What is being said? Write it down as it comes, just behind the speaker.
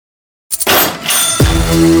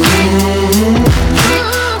From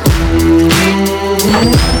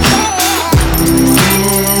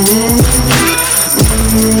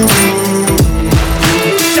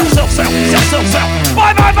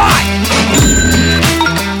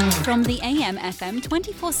the AM/FM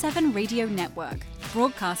 24/7 radio network,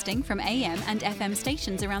 broadcasting from AM and FM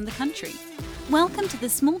stations around the country. Welcome to the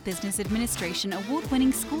Small Business Administration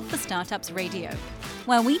award-winning School for Startups Radio,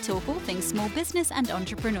 where we talk all things small business and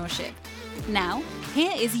entrepreneurship. Now,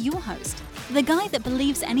 here is your host, the guy that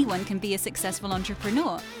believes anyone can be a successful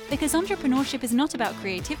entrepreneur, because entrepreneurship is not about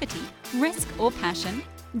creativity, risk, or passion,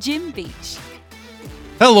 Jim Beach.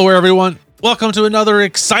 Hello, everyone. Welcome to another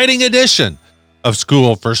exciting edition of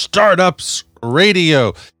School for Startups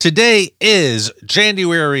Radio. Today is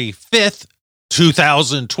January 5th,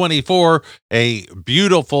 2024, a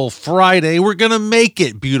beautiful Friday. We're going to make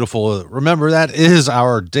it beautiful. Remember, that is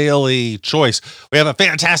our daily choice. We have a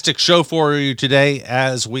fantastic show for you today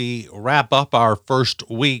as we wrap up our first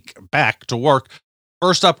week back to work.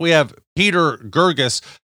 First up, we have Peter Guirguis,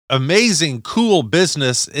 amazing, cool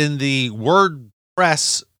business in the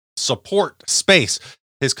WordPress support space.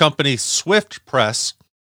 His company, SwiftPress,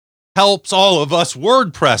 helps all of us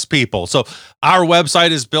WordPress people. So our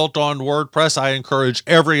website is built on WordPress. I encourage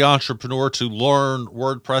every entrepreneur to learn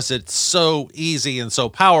WordPress. It's so easy and so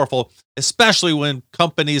powerful, especially when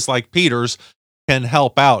companies like Peter's can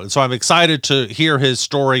help out. And so I'm excited to hear his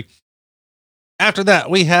story. After that,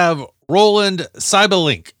 we have Roland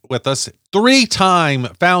Siebelink with us, three-time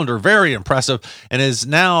founder, very impressive, and is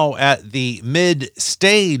now at the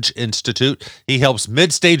Midstage Institute. He helps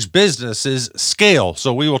mid-stage businesses scale.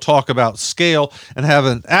 So we will talk about scale and have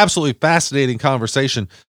an absolutely fascinating conversation.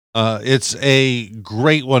 It's a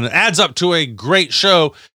great one. It adds up to a great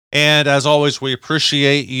show. And as always, we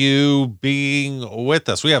appreciate you being with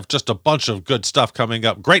us. We have just a bunch of good stuff coming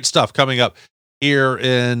up, great stuff coming up here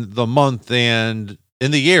in the month and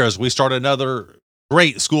in the year as we start another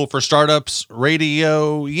great School for Startups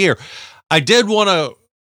radio year. I did want to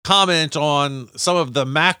comment on some of the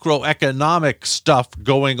macroeconomic stuff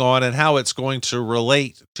going on and how it's going to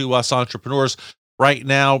relate to us entrepreneurs. Right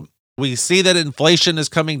now, we see that inflation is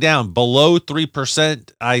coming down below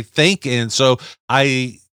 3%, I think. And so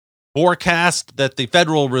I forecast that the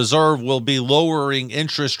Federal Reserve will be lowering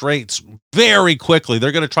interest rates very quickly.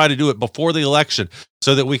 They're going to try to do it before the election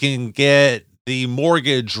so that we can get the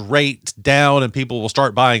mortgage rate down and people will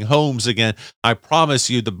start buying homes again. I promise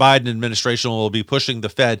you the Biden administration will be pushing the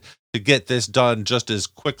Fed to get this done just as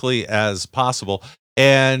quickly as possible.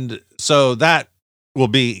 And so that will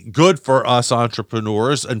be good for us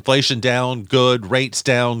entrepreneurs. Inflation down, good. Rates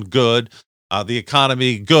down, good. The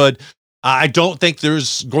economy, good. I don't think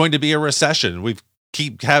there's going to be a recession. We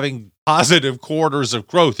keep having positive quarters of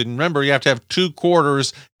growth. And remember, you have to have 2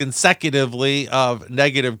 quarters consecutively of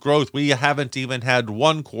negative growth. We haven't even had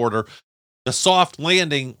 1 quarter. The soft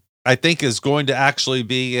landing, I think, is going to actually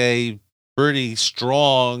be a pretty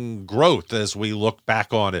strong growth as we look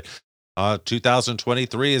back on it.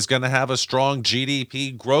 2023 is going to have a strong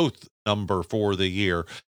GDP growth number for the year.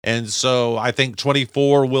 And so I think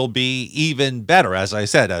 24 will be even better. As I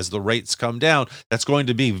said, as the rates come down, that's going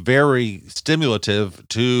to be very stimulative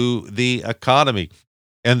to the economy.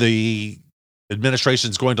 And the administration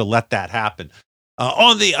is going to let that happen.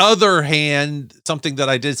 On the other hand, something that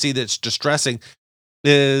I did see that's distressing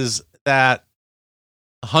is that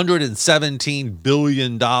 $117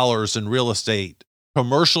 billion in real estate,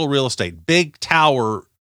 commercial real estate, big tower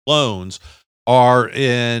loans are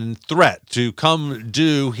in threat to come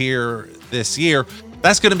due here this year.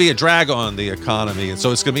 That's going to be a drag on the economy. And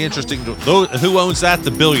so it's going to be interesting to who owns that?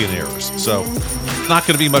 The billionaires. So not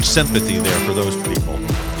going to be much sympathy there for those people.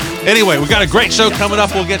 Anyway, we got a great show coming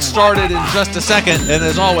up. We'll get started in just a second. And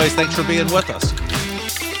as always, thanks for being with us.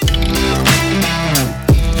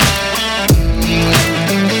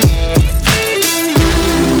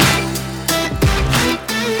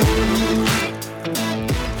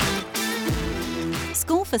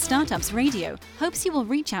 For Startups Radio hopes you will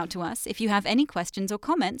reach out to us if you have any questions or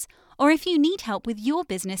comments, or if you need help with your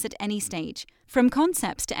business at any stage, from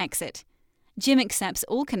concepts to exit. Jim accepts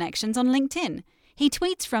all connections on LinkedIn. He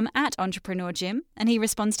tweets from @EntrepreneurJim, and he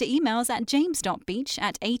responds to emails at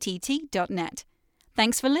james.beach@att.net.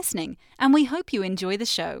 Thanks for listening, and we hope you enjoy the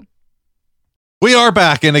show. We are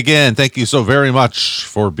back, and again, thank you so very much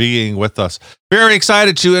for being with us. Very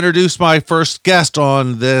excited to introduce my first guest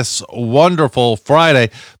on this wonderful Friday.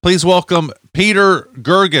 Please welcome Peter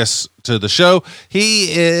Guirguis to the show.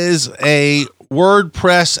 He is a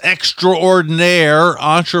WordPress extraordinaire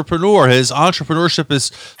entrepreneur. His entrepreneurship is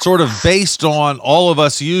sort of based on all of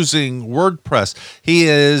us using WordPress. He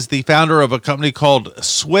is the founder of a company called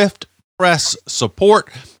Swift Press Support,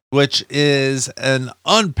 which is an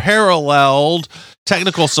unparalleled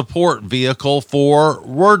technical support vehicle for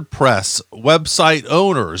WordPress website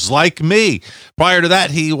owners like me. Prior to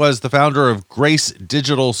that, he was the founder of Grace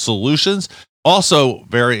Digital Solutions,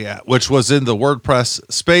 which was in the WordPress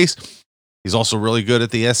space. He's also really good at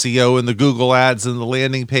the SEO and the Google ads and the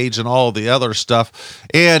landing page and all the other stuff,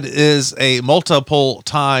 and is a multiple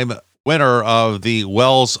time winner of the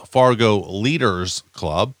Wells Fargo Leaders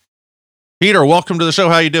Club. Peter, welcome to the show.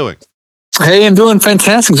 How are you doing? Hey, I'm doing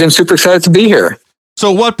fantastic. I'm super excited to be here.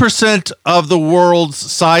 So what % of the world's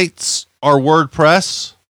sites are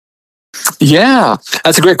WordPress? Yeah,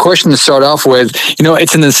 that's a great question to start off with.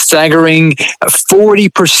 It's in a staggering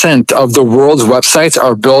 40% of the world's websites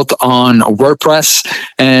are built on WordPress.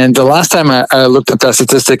 And the last time I looked at that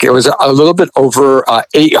statistic, it was a little bit over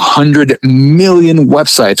 800 million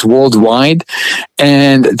websites worldwide.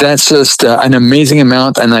 And that's just an amazing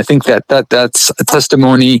amount. And I think that's a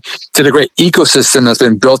testimony to the great ecosystem that's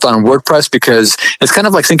been built on WordPress, because it's kind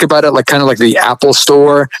of like, think about it like kind of like the Apple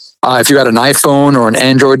Store. If you got an iPhone or an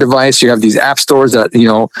Android device, you have these app stores that,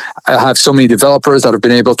 have so many developers that have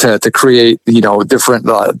been able to create, different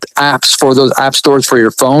apps for those app stores for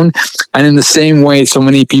your phone. And in the same way, so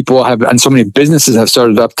many people have, and so many businesses have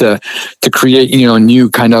started up to create,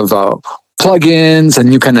 new kind of plugins and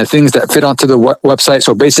new kind of things that fit onto the website.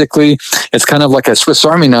 So basically, it's kind of like a Swiss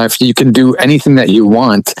Army knife. You can do anything that you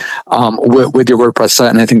want with your WordPress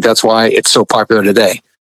site. And I think that's why it's so popular today.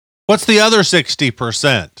 What's the other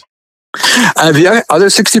 60%? The other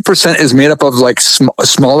 60% is made up of like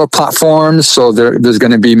smaller platforms. So there's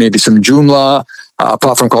going to be maybe some Joomla, a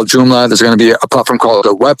platform called Joomla. There's going to be a platform called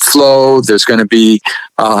Webflow. There's going to be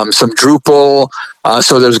some Drupal.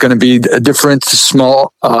 So there's going to be different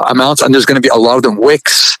small amounts, and there's going to be a lot of them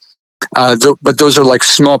Wix. But those are like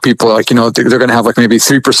small people, like, they're going to have like maybe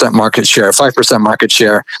 3% market share, 5% market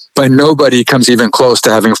share, but nobody comes even close to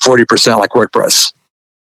having 40% like WordPress.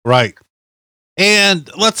 Right. And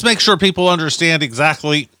let's make sure people understand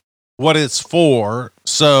exactly what it's for.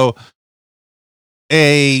 So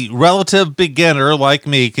a relative beginner like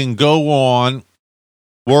me can go on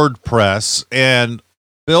WordPress and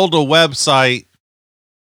build a website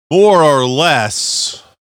more or less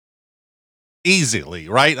easily,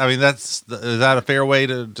 right? I mean, is that a fair way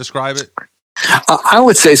to describe it? I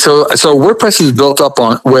would say so. So WordPress is built up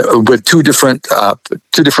on with two different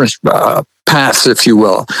paths, if you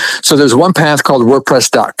will. So there's one path called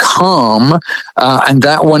WordPress.com, and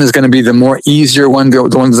that one is going to be the more easier one. The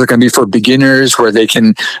ones that are going to be for beginners, where they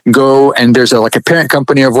can go and there's a parent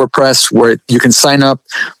company of WordPress where you can sign up,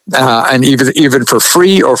 and even for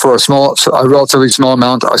free or for a relatively small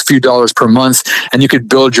amount, a few dollars per month, and you could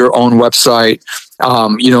build your own website.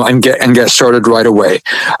 And get started right away.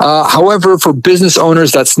 However, for business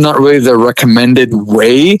owners, that's not really the recommended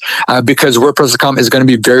way, because WordPress.com is going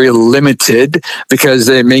to be very limited, because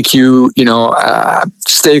they make you,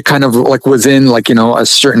 stay kind of like within a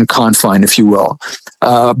certain confine, if you will.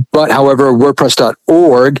 But however,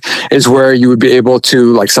 WordPress.org is where you would be able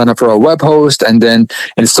to sign up for a web host and then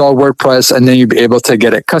install WordPress, and then you'd be able to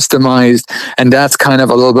get it customized. And that's kind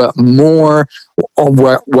of a little bit more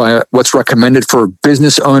what's recommended for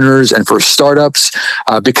business owners and for startups,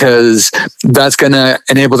 because that's going to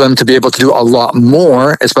enable them to be able to do a lot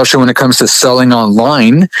more, especially when it comes to selling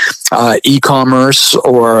online, e-commerce,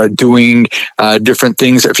 or doing different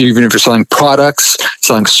things. Even if you're selling products,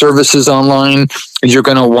 selling services online, you're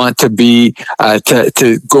going to want to be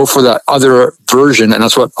to go for that other version, and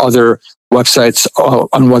that's what other websites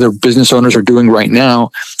on other business owners are doing right now.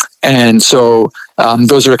 And so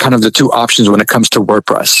those are kind of the two options when it comes to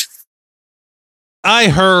WordPress. I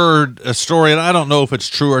heard a story, and I don't know if it's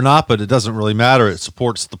true or not, but it doesn't really matter. It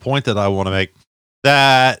supports the point that I want to make,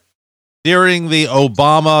 that during the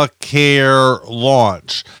Obamacare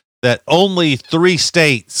launch, that only 3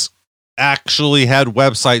 states actually had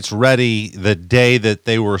websites ready the day that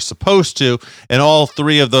they were supposed to, and all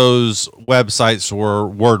 3 of those websites were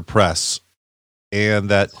WordPress. And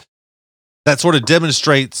that sort of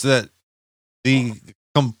demonstrates that the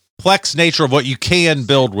complex nature of what you can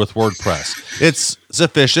build with WordPress. It's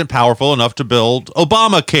sufficient, powerful enough to build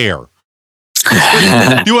Obamacare.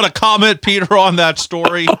 You want to comment, Peter, on that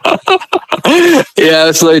story? Yeah,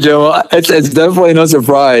 absolutely, Joe. It's definitely no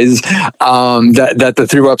surprise that the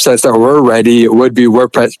three websites that were ready would be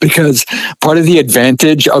WordPress, because part of the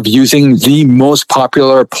advantage of using the most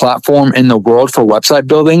popular platform in the world for website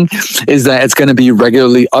building is that it's going to be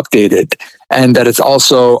regularly updated, and that it's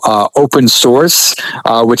also open source,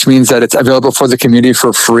 which means that it's available for the community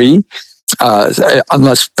for free.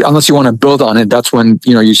 Unless you want to build on it, that's when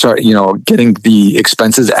you start getting the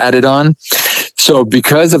expenses added on. So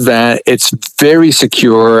because of that, it's very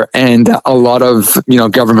secure, and a lot of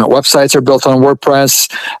government websites are built on WordPress.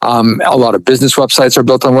 A lot of business websites are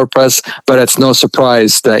built on WordPress. But it's no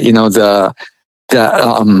surprise that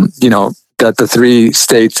that the three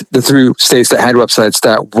states that had websites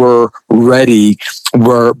that were ready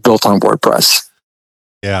were built on WordPress.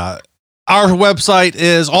 Yeah. Our website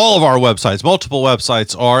is, all of our websites, multiple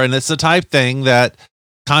websites are, and it's the type thing that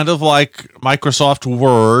kind of like Microsoft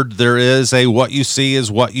Word, there is a what you see is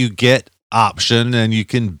what you get option, and you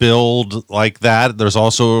can build like that. There's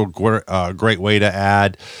also a great way to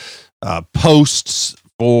add posts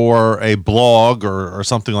for a blog or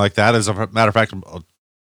something like that. As a matter of fact, a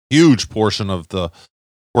huge portion of the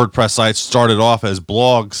WordPress sites started off as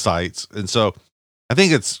blog sites. And so I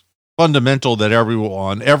think it's fundamental that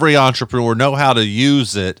every entrepreneur know how to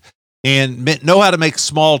use it and know how to make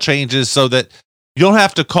small changes so that you don't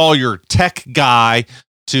have to call your tech guy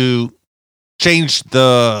to change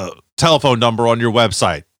the telephone number on your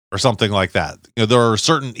website or something like that. There are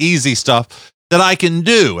certain easy stuff that I can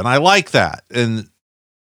do, and I like that. And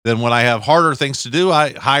then when I have harder things to do,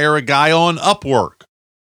 I hire a guy on Upwork,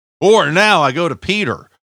 or now I go to Peter.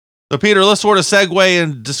 So Peter, let's sort of segue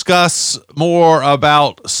and discuss more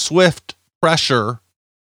about Swift Press.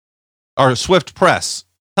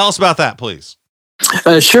 Tell us about that, please.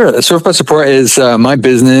 Sure. SwiftPress Support is my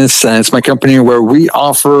business, and it's my company where we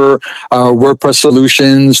offer WordPress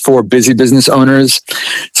solutions for busy business owners.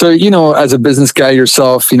 So, as a business guy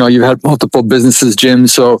yourself, you've had multiple businesses, Jim.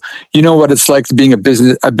 So, you know what it's like being a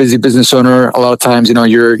busy business owner. A lot of times,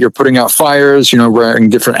 you're putting out fires,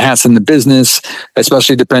 wearing different hats in the business,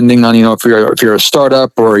 especially depending on, if you're a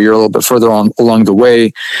startup or you're a little bit further along the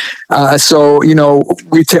way. So,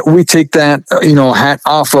 we take that, hat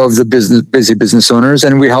off of the busy business owners,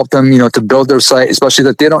 and we help them, to build their site, especially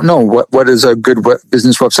that they don't know what does a good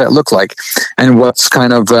business website look like, and what's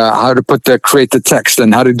kind of how to create the text,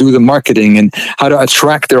 and how to do the marketing, and how to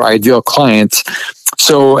attract their ideal clients.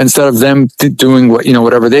 So instead of them doing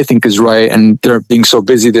whatever they think is right, and they're being so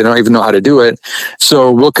busy they don't even know how to do it,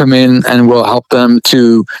 so we'll come in and we'll help them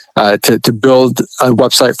to build a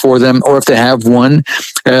website for them, or if they have one,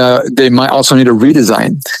 they might also need a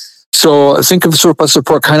redesign. So think of SwiftPress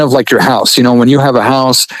Support kind of like your house. When you have a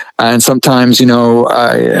house, and sometimes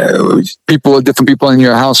different people in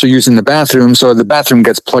your house are using the bathroom, so the bathroom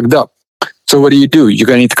gets plugged up. So what do? You're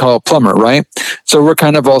going to need to call a plumber, right? So we're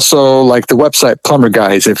kind of also like the website plumber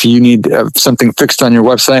guys. If you need something fixed on your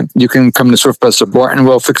website, you can come to SwiftPress Support and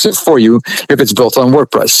we'll fix it for you if it's built on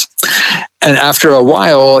WordPress. And after a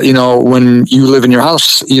while, when you live in your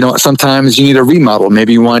house, sometimes you need a remodel.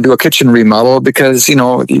 Maybe you want to do a kitchen remodel because,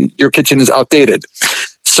 your kitchen is outdated.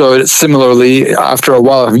 So similarly, after a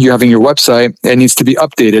while of you having your website, it needs to be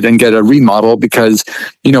updated and get a remodel because,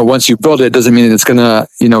 once you build it doesn't mean it's going to,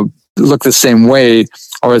 look the same way,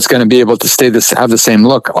 or it's going to be able to have the same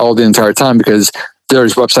look all the entire time, because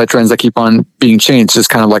there's website trends that keep on being changed, just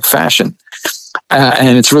kind of like fashion.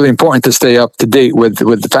 And it's really important to stay up to date with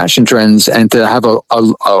the fashion trends, and to have a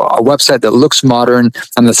website that looks modern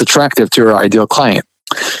and that's attractive to your ideal client.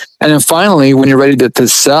 And then finally, when you're ready to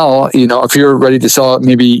sell, if you're ready to sell it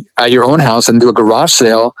maybe at your own house and do a garage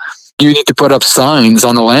sale, you need to put up signs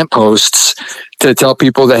on the lampposts to tell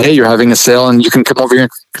people that, hey, you're having a sale and you can come over here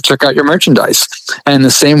and check out your merchandise. And the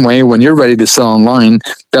same way, when you're ready to sell online,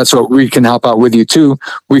 that's what we can help out with you too.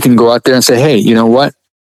 We can go out there and say, hey, you know what?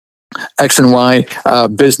 X and Y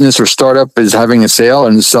business or startup is having a sale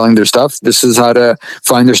and selling their stuff. This is how to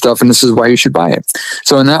find their stuff, and this is why you should buy it.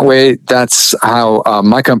 So in that way, that's how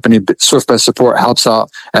my company, SwiftPress Support, helps out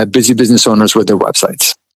busy business owners with their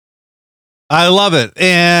websites. I love it.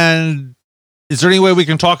 And is there any way we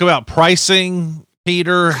can talk about pricing,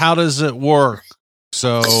 Peter? How does it work?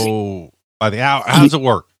 So by the hour, how does it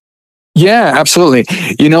work? Yeah, absolutely.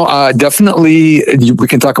 Definitely we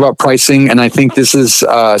can talk about pricing. And I think this is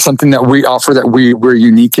something that we offer that we're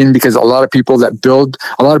unique in, because a lot of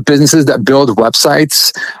businesses that build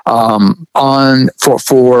websites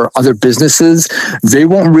for other businesses, they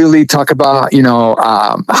won't really talk about,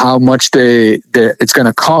 how much it's going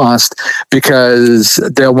to cost, because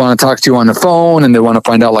they'll want to talk to you on the phone and they want to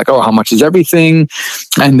find out like, oh, how much is everything?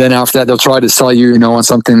 And then after that, they'll try to sell you, on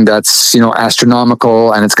something that's,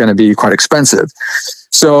 astronomical, and it's going to be quite expensive.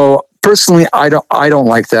 So personally, I don't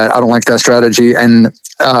like that. I don't like that strategy. And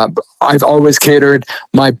I've always catered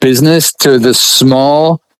my business to the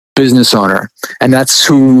small business owner, and that's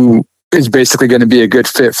who is basically going to be a good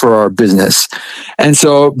fit for our business. And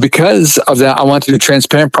so because of that, I want to do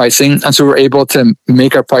transparent pricing. And so we're able to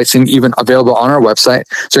make our pricing even available on our website.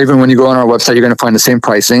 So even when you go on our website, you're going to find the same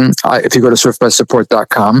pricing if you go to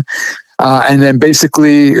surfbestsupport.com. And then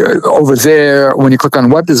basically over there, when you click on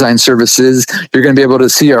web design services, you're going to be able to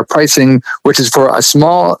see our pricing, which is for a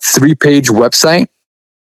small 3-page website.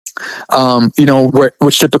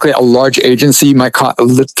 Which typically a large agency might cost.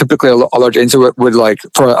 Typically, a large agency would like,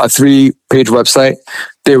 for a 3-page website,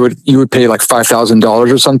 you would pay like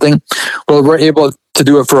 $5,000 or something. Well, we're able to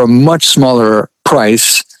do it for a much smaller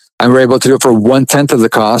price, and we're able to do it for 1/10 of the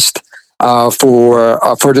cost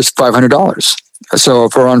for just $500. So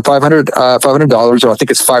for around $500, or I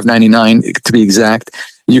think it's $599 to be exact,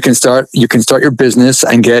 you can start your business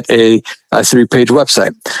and get a 3-page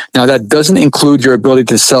website. Now that doesn't include your ability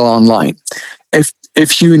to sell online.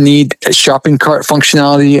 If you need a shopping cart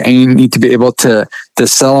functionality and you need to be able to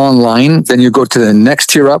sell online, then you go to the next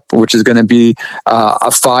tier up, which is going to be a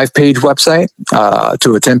 5-page website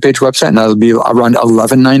to a 10-page website, and that'll be around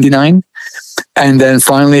 $11.99. And then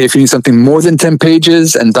finally, if you need something more than 10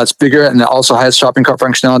 pages and that's bigger and it also has shopping cart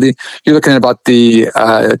functionality, you're looking at about the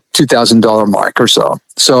 $2,000 mark or so.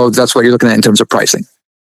 So that's what you're looking at in terms of pricing.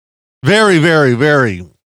 Very, very, very,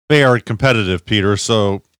 very competitive, Peter.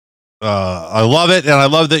 So I love it. And I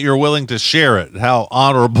love that you're willing to share it. How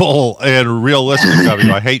honorable and realistic of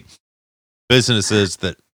you. I hate businesses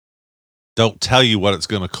that don't tell you what it's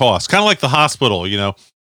going to cost. Kind of like the hospital, You don't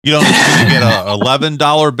get an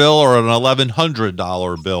 $11 bill or an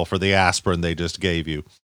 $1,100 bill for the aspirin they just gave you.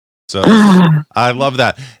 So I love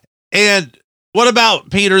that. And what about,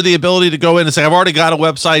 Peter, the ability to go in and say, I've already got a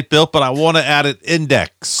website built, but I want to add an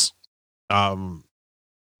index. How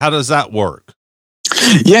does that work?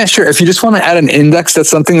 Yeah, sure. If you just want to add an index, that's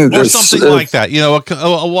something that there's something like that,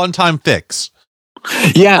 a one-time fix.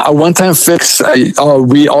 Yeah, a one-time fix.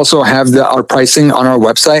 We also have our pricing on our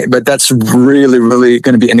website, but that's really, really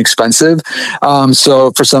going to be inexpensive.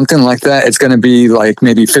 So for something like that, it's going to be like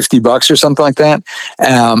maybe $50 or something like that.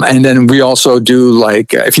 And then we also do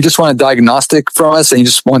like, if you just want a diagnostic from us and you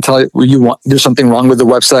just want to tell there's something wrong with the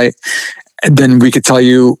website, then we could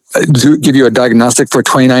give you a diagnostic for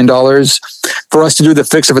 $29. For us to do the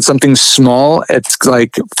fix, if it's something small, it's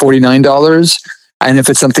like $49. And if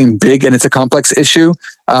it's something big and it's a complex issue,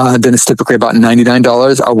 then it's typically about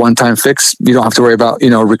 $99, a one-time fix. You don't have to worry about,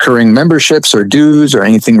 recurring memberships or dues or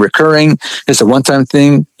anything recurring. It's a one-time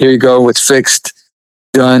thing. Here you go. It's fixed,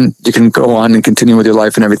 done. You can go on and continue with your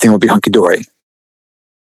life and everything will be hunky-dory.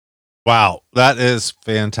 Wow. That is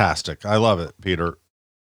fantastic. I love it, Peter.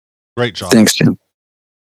 Great job. Thanks, Jim.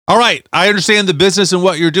 All right. I understand the business and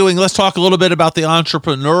what you're doing. Let's talk a little bit about the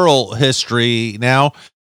entrepreneurial history now.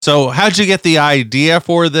 So how'd you get the idea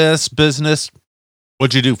for this business?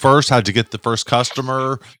 What'd you do first? How'd you get the first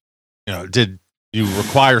customer? Did you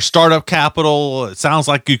require startup capital? It sounds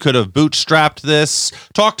like you could have bootstrapped this.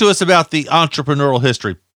 Talk to us about the entrepreneurial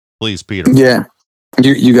history, please, Peter. Yeah,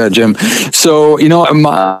 you got it, Jim. So, in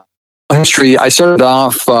my history, I started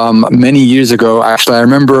off many years ago. Actually, I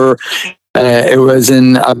remember it was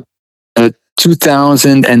in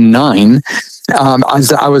 2009.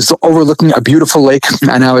 I was overlooking a beautiful lake,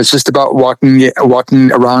 and I was just about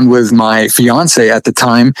walking around with my fiance at the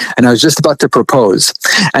time, and I was just about to propose.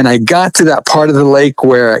 And I got to that part of the lake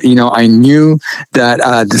where, I knew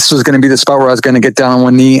that this was going to be the spot where I was going to get down on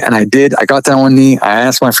one knee, and I did. I got down on one knee. I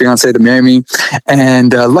asked my fiance to marry me,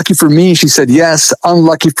 and lucky for me, she said yes.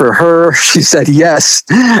 Unlucky for her, she said yes,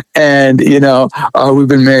 and we've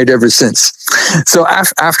been married ever since. So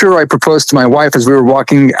after I proposed to my wife, as we were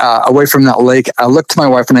walking away from that lake, break, I looked to my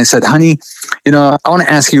wife and I said, honey, I want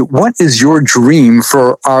to ask you, what is your dream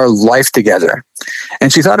for our life together?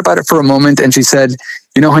 And she thought about it for a moment and she said,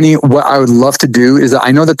 honey, what I would love to do is that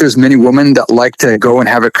I know that there's many women that like to go and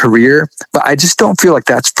have a career, but I just don't feel like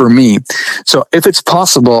that's for me. So if it's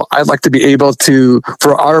possible, I'd like to be able to,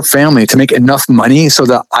 for our family, to make enough money so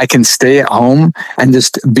that I can stay at home and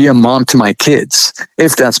just be a mom to my kids,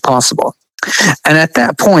 if that's possible. And at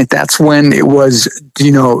that point, that's when it was,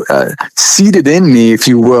 seeded in me, if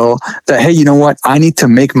you will, that, hey, you know what? I need to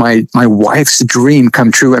make my wife's dream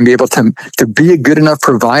come true and be able to be a good enough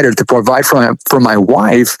provider to provide for my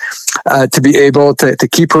wife, to be able to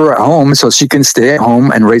keep her at home so she can stay at home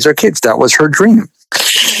and raise our kids. That was her dream.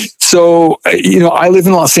 So, I live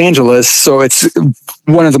in Los Angeles, so it's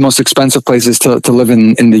one of the most expensive places to live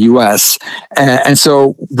in the US. And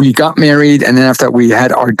so we got married, and then after that, we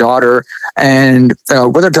had our daughter. And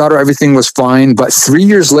with our daughter, everything was fine. But 3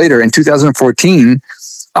 years later, in 2014,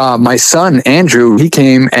 my son, Andrew, he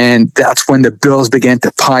came, and that's when the bills began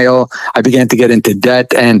to pile. I began to get into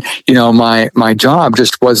debt, and, my job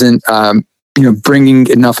just wasn't, bringing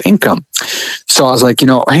enough income. So I was like,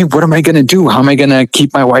 hey, what am I going to do? How am I going to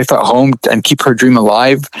keep my wife at home and keep her dream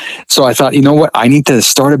alive? So I thought, I need to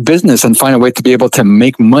start a business and find a way to be able to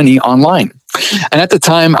make money online. And at the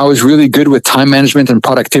time, I was really good with time management and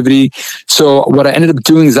productivity. So what I ended up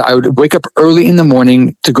doing is that I would wake up early in the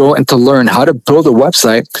morning to go and to learn how to build a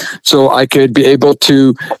website so I could be able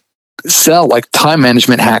to sell like time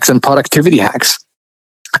management hacks and productivity hacks,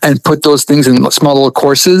 and put those things in small little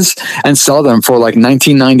courses and sell them for like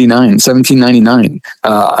 $19.99, $17.99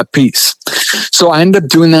 a piece. So I ended up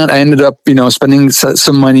doing that. I ended up, spending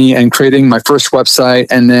some money and creating my first website,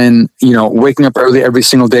 and then, waking up early every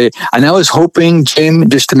single day. And I was hoping, Jim,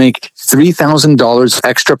 just to make $3,000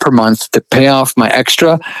 extra per month to pay off my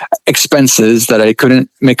extra expenses that I couldn't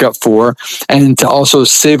make up for, and to also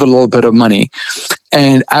save a little bit of money.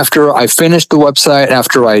 And after I finished the website,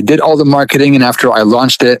 after I did all the marketing, and after I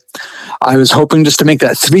launched it, I was hoping just to make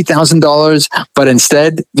that $3,000. But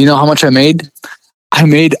instead, you know how much I made? I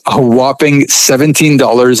made a whopping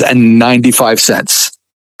 $17.95.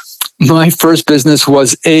 My first business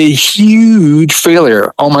was a huge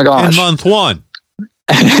failure. Oh my gosh. In month one.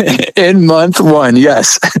 In month one,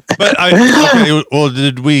 yes. But okay, well,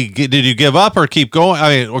 did you give up or keep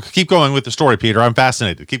going? Keep going with the story, Peter. I'm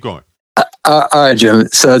fascinated. Keep going. All right, Jim.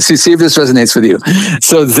 So see if this resonates with you.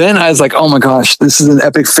 So then I was like, oh my gosh, this is an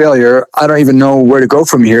epic failure. I don't even know where to go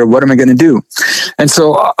from here. What am I going to do? And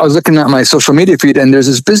so I was looking at my social media feed, and there's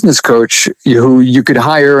this business coach who you could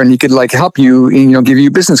hire, and he could like help you and, give you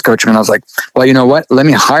business coaching. And I was like, well, you know what? Let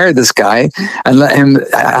me hire this guy and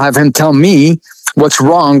have him tell me what's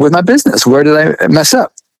wrong with my business. Where did I mess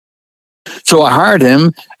up? So I hired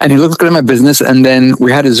him, and he looked at my business, and then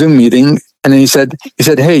we had a Zoom meeting. And then he said,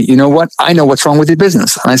 hey, you know what? I know what's wrong with your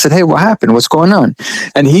business. And I said, hey, what happened? What's going on?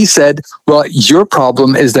 And he said, well, your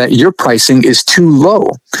problem is that your pricing is too low.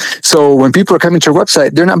 So when people are coming to your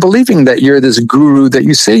website, they're not believing that you're this guru that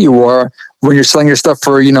you say you are when you're selling your stuff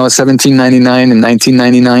for, $17.99 and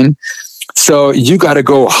 $19.99. So you got to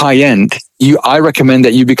go high end. I recommend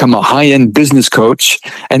that you become a high end business coach,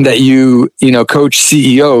 and that you coach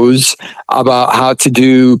CEOs about how to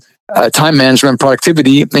do time management,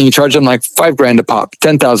 productivity, and you charge them like $5,000 a pop,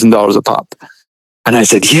 $10,000 a pop. And I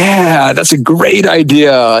said, yeah, that's a great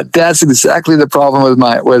idea. That's exactly the problem with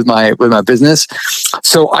my business.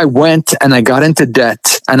 So I went and I got into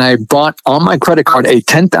debt, and I bought on my credit card a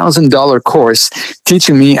 $10,000 course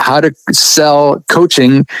teaching me how to sell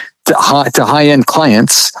coaching to high-end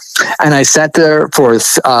clients. And I sat there for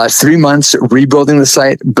 3 months rebuilding the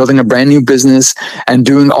site, building a brand new business, and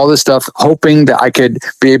doing all this stuff, hoping that I could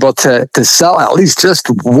be able to sell at least just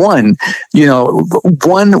one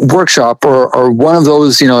workshop or one of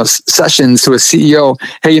those, sessions to a CEO.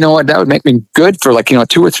 Hey, you know what? That would make me good for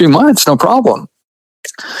 2 or 3 months. No problem.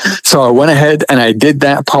 So I went ahead and I did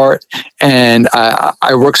that part, and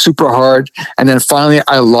I worked super hard. And then finally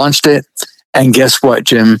I launched it. And guess what,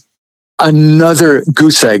 Jim? Another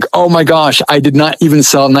goose egg. Oh my gosh, I did not even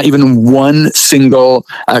sell, not even one single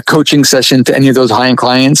coaching session to any of those high-end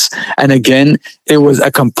clients. And again, it was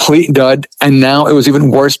a complete dud. And now it was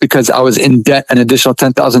even worse because I was in debt an additional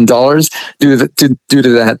 $10,000 due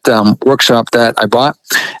to that workshop that I bought.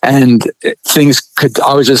 And I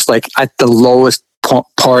was just like at the lowest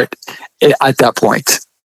part at that point.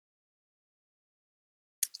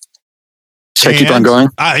 Should I keep on going?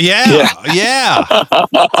 Yeah.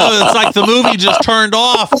 Oh, it's like the movie just turned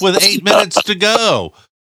off with 8 minutes to go.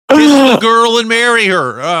 kiss the girl and marry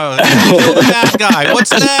her. Kill the bad guy.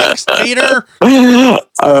 What's next, Peter?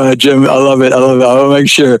 Jim, I love it. I will make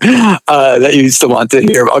sure that you still want to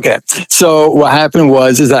hear. Okay. So what happened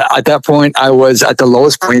is that at that point I was at the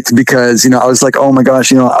lowest point because, I was like, oh my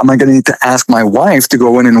gosh, am I going to need to ask my wife to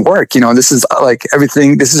go in and work? This is like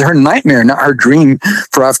everything. This is her nightmare, not her dream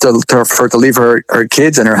for her to leave her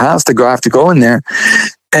kids and her house to have to go in there.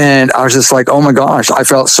 And I was just like, oh my gosh, I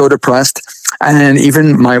felt so depressed. And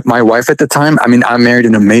even my wife at the time, I married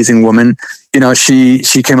an amazing woman.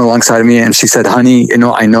 She came alongside of me and she said, honey,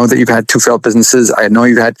 I know that you've had 2 failed businesses. I know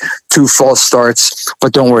you've had 2 false starts,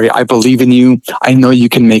 but don't worry. I believe in you. I know you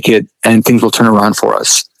can make it and things will turn around for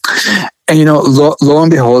us. And, lo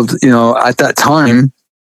and behold, at that time,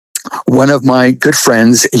 one of my good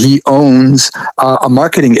friends, he owns a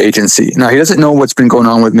marketing agency. Now, he doesn't know what's been going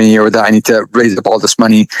on with me or that I need to raise up all this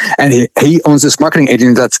money. And he owns this marketing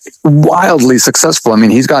agency that's wildly successful.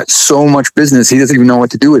 He's got so much business, he doesn't even know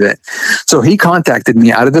what to do with it. So he contacted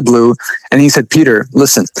me out of the blue and he said, Peter,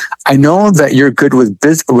 listen, I know that you're good with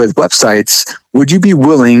websites. Would you be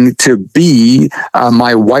willing to be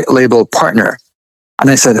my white label partner? And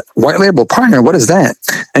I said, white label partner, what is that?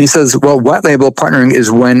 And he says, well, white label partnering is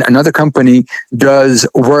when another company does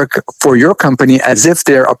work for your company as if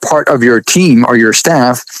they're a part of your team or your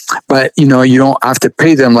staff, but you don't have to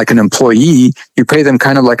pay them like an employee. You pay them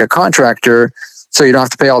kind of like a contractor, so you don't have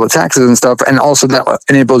to pay all the taxes and stuff. And also that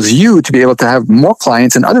enables you to be able to have more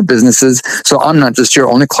clients in other businesses. So I'm not just your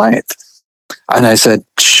only client. And I said,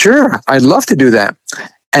 sure, I'd love to do that.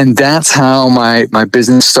 And that's how my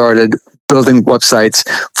business started, building websites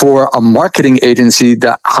for a marketing agency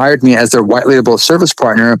that hired me as their white label service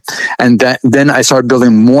partner. And then I started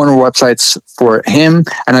building more and more websites for him.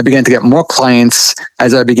 And I began to get more clients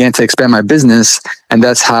as I began to expand my business. And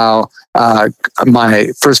that's how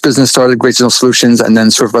my first business started, Great Digital Solutions, and then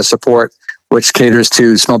Serve by Support, which caters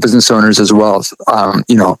to small business owners as well,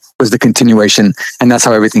 was the continuation. And that's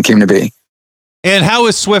how everything came to be. And how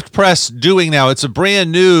is Swift Press doing now? It's a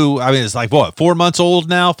brand new, it's like 4 months old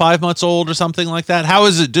now, 5 months old or something like that. How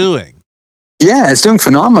is it doing? Yeah, it's doing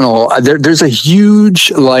phenomenal. There's a huge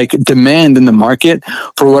demand in the market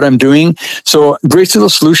for what I'm doing. So Great Digital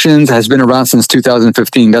Solutions has been around since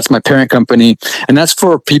 2015. That's my parent company. And that's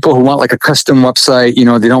for people who want a custom website.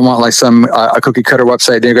 They don't want some a cookie cutter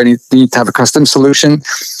website. They're going to need to have a custom solution.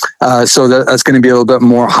 So that's going to be a little bit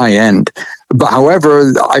more high end. But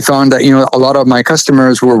however, I found that, a lot of my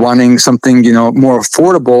customers were wanting something, more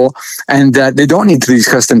affordable, and that they don't need these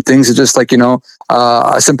custom things. It's just a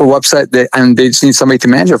simple website and they just need somebody to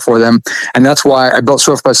manage it for them. And that's why I built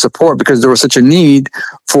Swift by Support, because there was such a need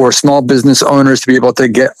for small business owners to be able to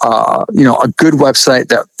get, a good website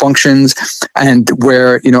that functions and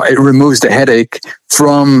where, it removes the headache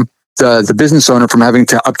from the business owner from having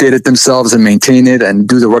to update it themselves and maintain it and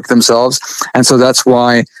do the work themselves. And so that's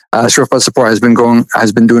why Swift by Support has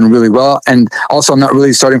been doing really well. And also, I'm not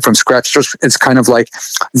really starting from scratch. It's kind of like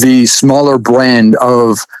the smaller brand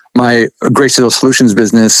of my Great Digital Solutions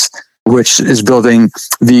business, which is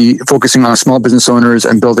focusing on small business owners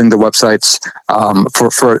and building the websites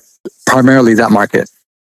for primarily that market.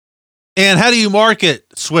 And how do you market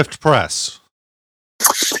Swift Press?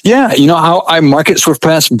 Yeah, how I market Swift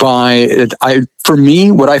Press for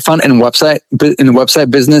me, what I found in the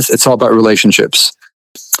website business, it's all about relationships.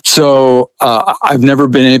 So I've never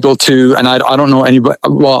been able to, and I don't know anybody.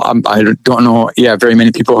 Well, I don't know. Yeah, very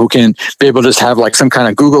many people who can be able to just have some kind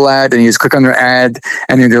of Google ad, and you just click on their ad,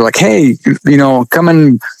 and then they're like, "Hey, come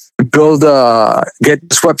and get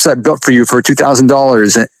this website built for you for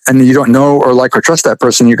 $2,000," and you don't know or like or trust that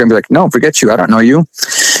person. You're gonna be like, "No, forget you. I don't know you."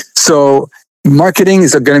 So marketing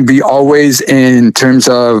is going to be always in terms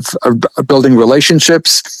of building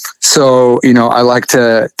relationships. So, I like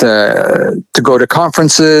to go to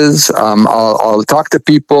conferences. I'll talk to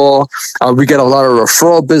people. We get a lot of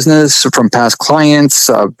referral business from past clients,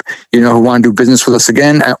 who want to do business with us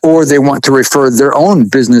again, or they want to refer their own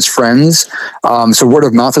business friends. So word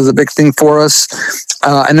of mouth is a big thing for us.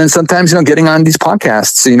 And then sometimes, getting on these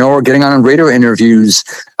podcasts, or getting on radio interviews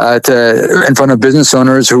in front of business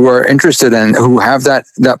owners who are interested and who have that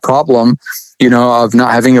problem, of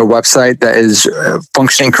not having a website that is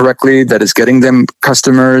functioning correctly, that is getting them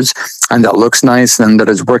customers and that looks nice and that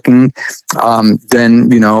is working. Then,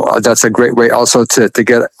 that's a great way also to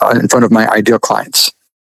get in front of my ideal clients.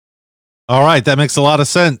 All right. That makes a lot of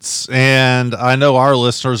sense. And I know our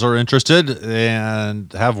listeners are interested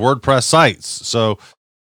and have WordPress sites. So,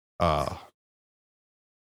 I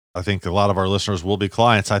think a lot of our listeners will be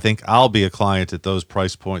clients. I think I'll be a client at those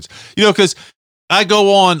price points, because I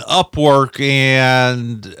go on Upwork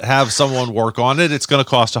and have someone work on it. It's going to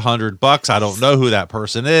cost $100. I don't know who that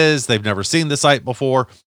person is. They've never seen the site before.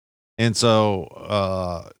 And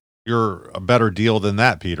so you're a better deal than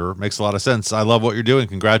that, Peter. Makes a lot of sense. I love what you're doing.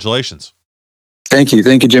 Congratulations. Thank you,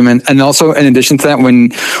 Jim. And also, in addition to that,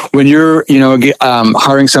 when you're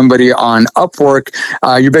hiring somebody on Upwork,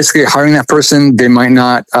 you're basically hiring that person. They might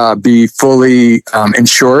not be fully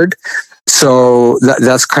insured. So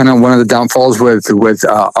that's kind of one of the downfalls with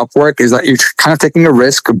Upwork, is that you're kind of taking a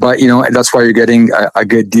risk, but that's why you're getting a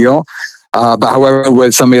good deal. But however,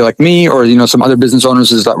 with somebody like me or some other business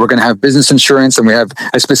owners, is that we're going to have business insurance, and we have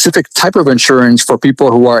a specific type of insurance for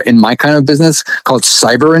people who are in my kind of business called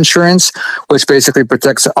cyber insurance, which basically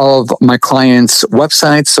protects all of my clients'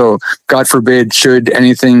 websites. So God forbid, should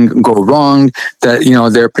anything go wrong, that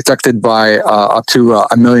they're protected by up to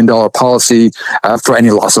 $1 million policy for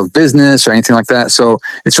any loss of business or anything like that. So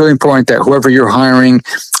it's really important that whoever you're hiring,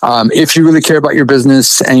 if you really care about your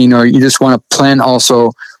business and you just want to plan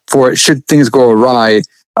also for should things go awry,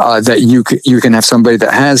 that you can have somebody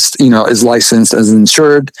that has is licensed as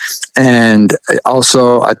insured, and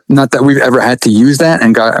also not that we've ever had to use that,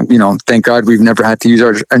 and God, thank God we've never had to use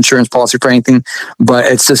our insurance policy for anything, but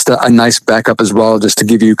it's just a nice backup as well, just to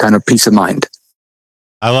give you kind of peace of mind.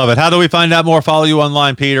 I love it. How do we find out more? Follow you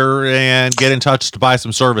online, Peter, and get in touch to buy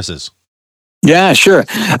some services. Yeah, sure.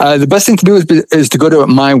 The best thing to do is to go to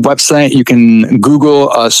my website. You can Google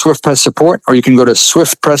SwiftPress Support, or you can go to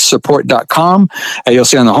swiftpresssupport.com. You'll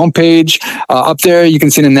see on the homepage up there, you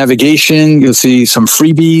can see the navigation. You'll see some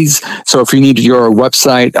freebies. So if you need your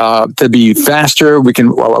website to be faster, we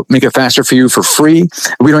can make it faster for you for free.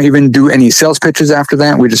 We don't even do any sales pitches after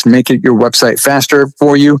that. We just make it your website faster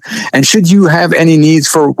for you. And should you have any needs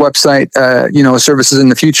for website, services in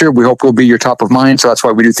the future, we hope we'll be your top of mind. So that's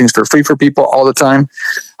why we do things for free for people all the time.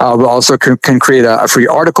 We also can create a free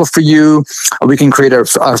article for you. We can create a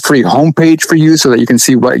free homepage for you so that you can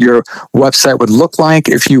see what your website would look like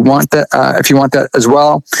if you want that as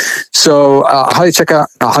well. So I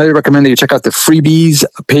highly recommend that you check out the freebies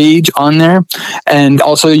page on there. And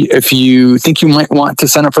also, if you think you might want to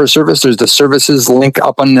sign up for a service, there's the services link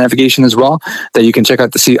up on the navigation as well that you can check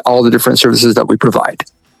out to see all the different services that we provide.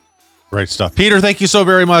 Great stuff. Peter, thank you so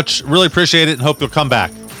very much. Really appreciate it, and hope you'll come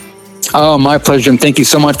back. Oh, my pleasure. And thank you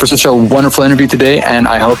so much for such a wonderful interview today. And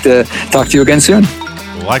I hope to talk to you again soon.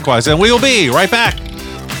 Likewise. And we will be right back.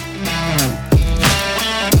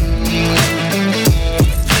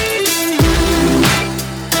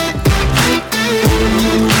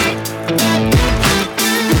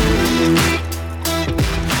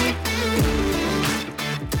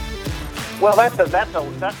 Well,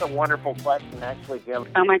 that's a wonderful question, actually, Jim.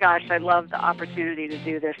 Oh my gosh, I love the opportunity to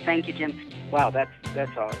do this. Thank you, Jim. Wow, that's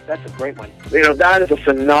a great one. That is a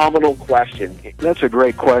phenomenal question. That's a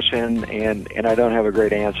great question, and I don't have a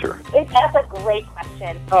great answer. That's a great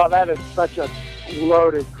question. Oh, that is such a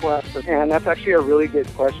loaded question, and that's actually a really good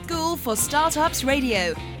question. School for Startups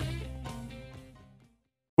Radio.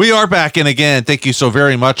 We are back in again. Thank you so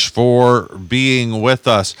very much for being with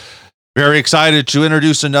us. Very excited to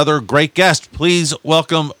introduce another great guest. Please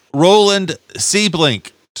welcome Roland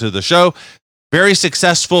Siebelink to the show. Very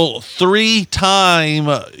successful 3-time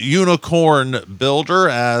unicorn builder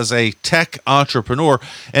as a tech entrepreneur.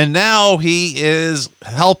 And now he is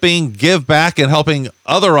helping give back and helping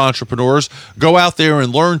other entrepreneurs go out there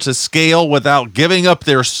and learn to scale without giving up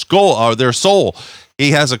their soul.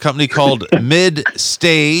 He has a company called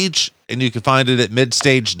Midstage, and you can find it at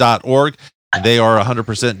midstage.org. They are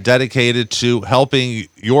 100% dedicated to helping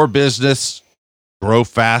your business grow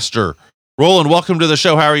faster. Roland, welcome to the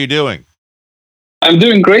show. How are you doing? I'm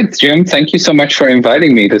doing great, Jim. Thank you so much for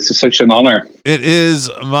inviting me. This is such an honor. It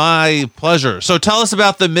is my pleasure. So tell us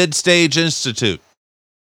about the Midstage Institute.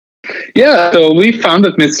 Yeah, so we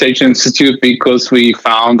founded Midstage Institute because we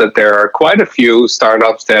found that there are quite a few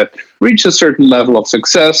startups that reach a certain level of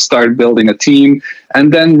success, start building a team,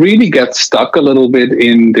 and then really get stuck a little bit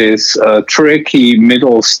in this tricky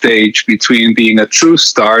middle stage between being a true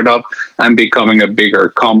startup and becoming a bigger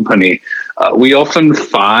company. We often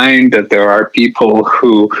find that there are people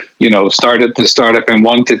who, started the startup and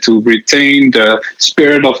wanted to retain the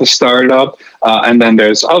spirit of a startup. And then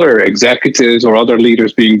there's other executives or other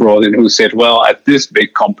leaders being brought in who said, well, at this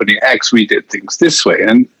big company X, we did things this way.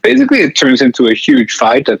 And basically it turns into a huge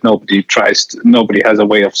fight that nobody has a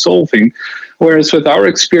way of solving. Whereas with our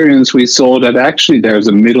experience, we saw that actually there's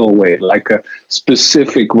a middle way, like a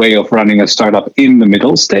specific way of running a startup in the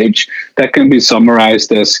middle stage that can be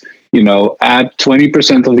summarized as, add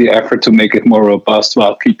 20% of the effort to make it more robust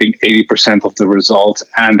while keeping 80% of the results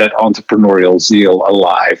and that entrepreneurial zeal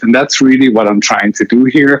alive. And that's really what I'm trying to do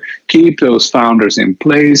here. Keep those founders in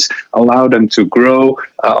place, allow them to grow,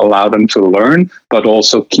 allow them to learn, but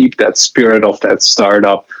also keep that spirit of that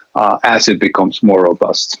startup as it becomes more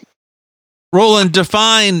robust. Roland,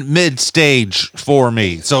 define Midstage for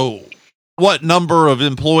me. So what number of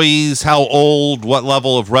employees, how old, what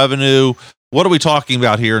level of revenue? What are we talking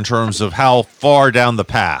about here in terms of how far down the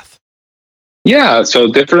path? Yeah,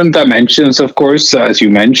 so different dimensions, of course, as you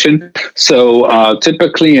mentioned. So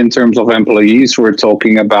typically in terms of employees, we're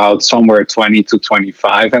talking about somewhere 20 to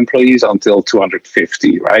 25 employees until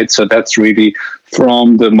 250, right? So that's really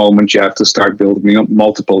from the moment you have to start building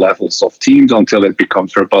multiple levels of teams until it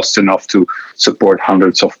becomes robust enough to support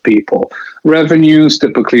hundreds of people. Revenues,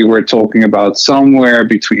 typically we're talking about somewhere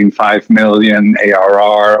between 5 million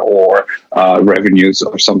ARR or revenues,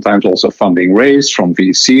 or sometimes also funding raised from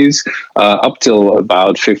VCs, up till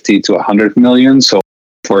about 50 to 100 million. So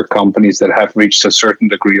for companies that have reached a certain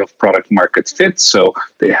degree of product market fit. So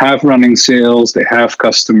they have running sales, they have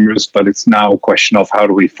customers, but it's now a question of how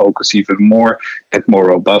do we focus even more, get more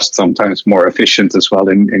robust, sometimes more efficient as well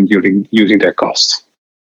in using their costs.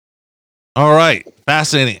 All right.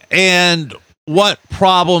 Fascinating. And what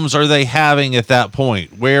problems are they having at that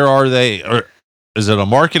point? Where are they? Or is it a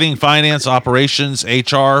marketing, finance, operations,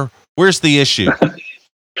 HR? Where's the issue?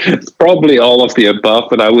 It's probably all of the above,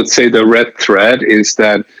 but I would say the red thread is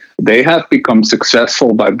that they have become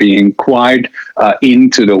successful by being quite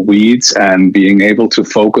into the weeds and being able to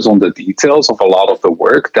focus on the details of a lot of the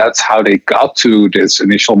work. That's how they got to this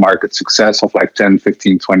initial market success of like 10,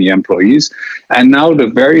 15, 20 employees. And now the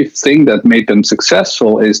very thing that made them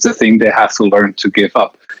successful is the thing they have to learn to give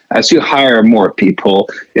up. As you hire more people,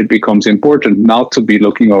 it becomes important not to be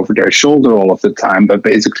looking over their shoulder all of the time, but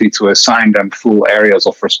basically to assign them full areas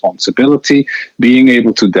of responsibility, being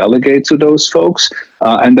able to delegate to those folks,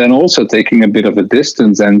 and then also taking a bit of a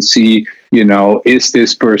distance and see, is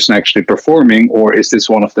this person actually performing, or is this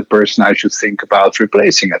one of the person I should think about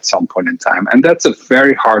replacing at some point in time? And that's a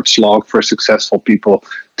very hard slog for successful people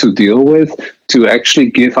to deal with, to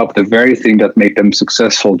actually give up the very thing that made them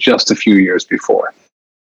successful just a few years before.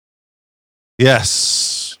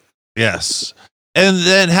 Yes. And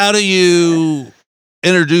then how do you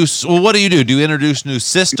introduce, what do? Do you introduce new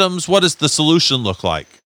systems? What does the solution look like?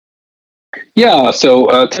 Yeah,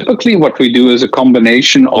 so typically what we do is a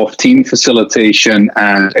combination of team facilitation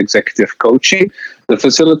and executive coaching. The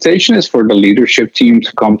facilitation is for the leadership team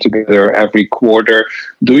to come together every quarter.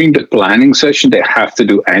 Doing the planning session, they have to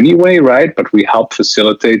do anyway, right? But we help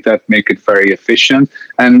facilitate that, make it very efficient,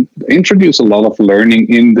 and introduce a lot of learning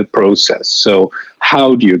in the process. So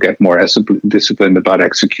how do you get more disciplined about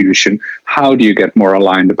execution? How do you get more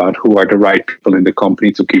aligned about who are the right people in the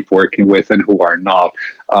company to keep working with and who are not?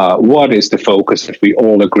 What is the focus that we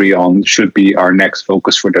all agree on should be our next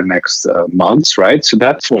focus for the next months, right? So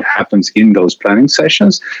that's what happens in those planning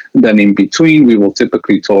sessions. And then in between, we will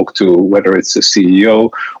typically talk to whether it's the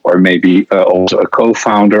CEO or maybe also a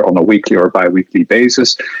co-founder on a weekly or bi-weekly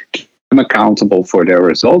basis, keep them accountable for their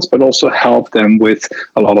results, but also help them with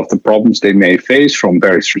a lot of the problems they may face, from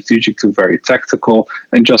very strategic to very tactical,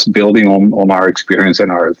 and just building on our experience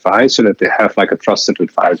and our advice so that they have like a trusted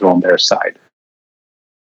advisor on their side.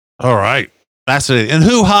 All right. Fascinating. And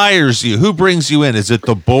who hires you? Who brings you in? Is it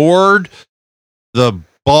the board, the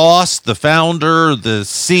boss, the founder, the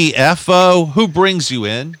CFO? Who brings you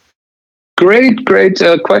in? Great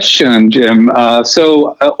question, Jim.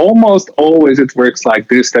 So almost always it works like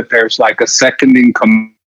this, that there's like a second in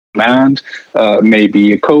command,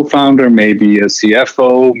 maybe a co-founder, maybe a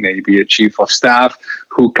CFO, maybe a chief of staff,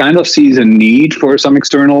 who kind of sees a need for some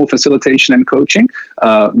external facilitation and coaching,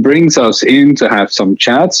 brings us in to have some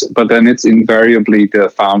chats, but then it's invariably the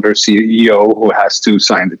founder, CEO, who has to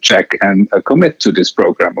sign the check and commit to this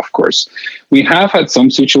program, of course. We have had some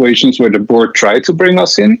situations where the board tried to bring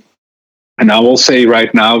us in, and I will say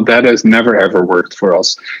right now that has never, ever worked for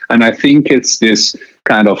us. And I think it's this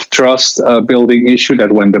kind of trust building issue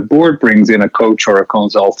that when the board brings in a coach or a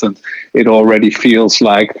consultant, it already feels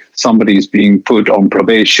like somebody's being put on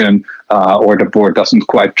probation, or the board doesn't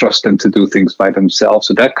quite trust them to do things by themselves.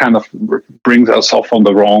 So that kind of brings us off on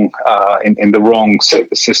the wrong, in the wrong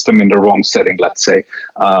system, in the wrong setting, let's say.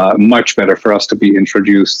 Much better for us to be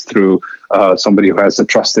introduced through somebody who has a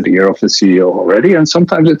trusted ear of the CEO already. And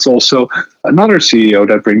sometimes it's also another CEO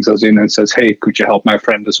that brings us in and says, hey, could you help my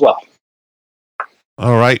friend as well?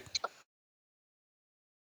 All right.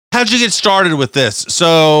 How'd you get started with this?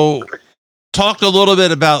 So talk a little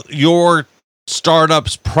bit about your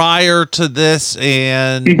startups prior to this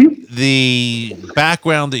and the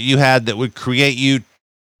background that you had that would create you,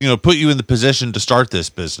 put you in the position to start this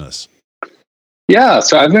business? Yeah,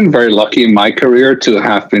 so I've been very lucky in my career to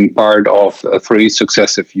have been part of 3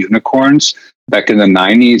 successive unicorns. Back in the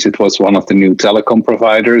 90s, it was one of the new telecom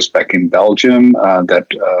providers back in Belgium that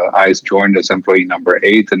I joined as employee number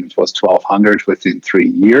 8, and it was 1,200 within 3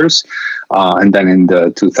 years. And then in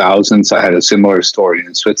the 2000s, I had a similar story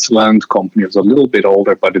in Switzerland. Company was a little bit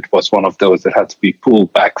older, but it was one of those that had to be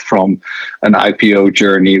pulled back from an IPO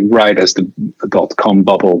journey right as the .com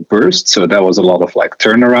bubble burst. So that was a lot of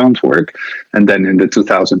turnaround work. And then in the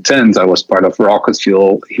 2010s, I was part of Rocket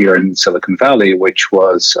Fuel here in Silicon Valley, which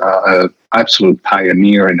was absolute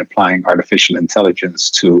pioneer in applying artificial intelligence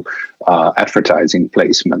to advertising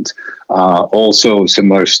placement. Also,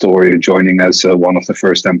 similar story, joining as one of the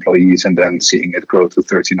first employees and then seeing it grow to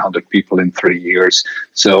 1,300 people in 3 years.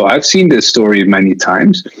 So I've seen this story many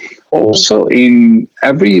times. Also, in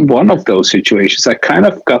every one of those situations, I kind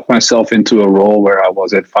of got myself into a role where I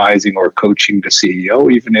was advising or coaching the CEO,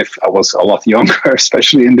 even if I was a lot younger,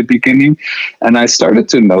 especially in the beginning. And I started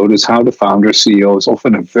to notice how the founder CEO is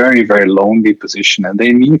often a very, very lonely position, and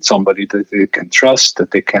they need somebody that they can trust,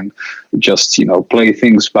 that they can just, play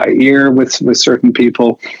things by ear with certain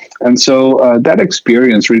people. And so that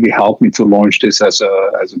experience really helped me to launch this as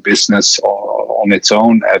a business on its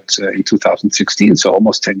own in 2016, so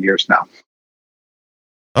almost 10 years now.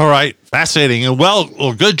 All right, fascinating. And well,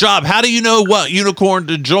 good job. How do you know what unicorn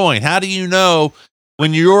to join? How do you know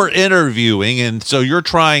when you're interviewing, and so you're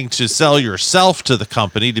trying to sell yourself to the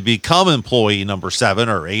company to become employee number 7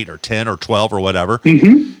 or 8 or 10 or 12 or whatever?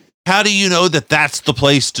 Mm-hmm. How do you know that that's the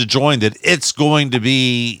place to join, that it's going to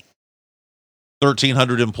be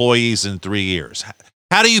 1,300 employees in 3 years?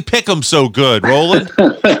 How do you pick them so good, Roland?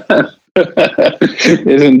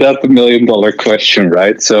 Isn't that the $1 million question,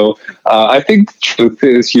 right? So I think the truth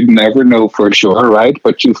is you never know for sure, right?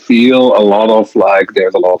 But you feel a lot of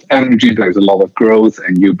there's a lot of energy, there's a lot of growth,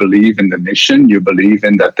 and you believe in the mission. You believe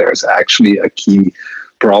in that there's actually a key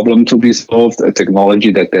problem to be solved, a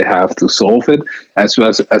technology that they have to solve it, as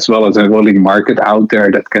well as a willing market out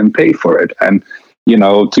there that can pay for it. And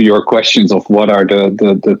to your questions of what are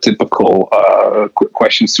the typical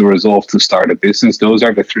questions to resolve to start a business, those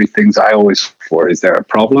are the 3 things I always look for. Is there a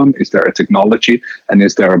problem? Is there a technology? And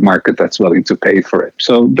is there a market that's willing to pay for it?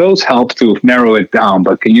 So those help to narrow it down.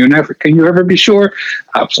 But can you ever be sure?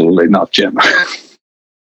 Absolutely not, Jim.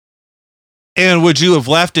 And would you have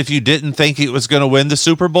left if you didn't think it was going to win the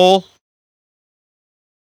Super Bowl?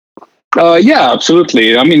 Yeah,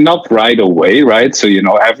 absolutely. I mean, not right away, right? So,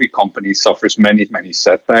 every company suffers many, many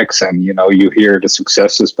setbacks, and, you hear the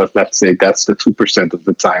successes, but let's say that's the 2% of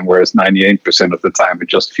the time, whereas 98% of the time, it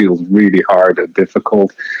just feels really hard and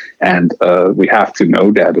difficult. And we have to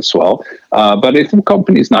know that as well. But if a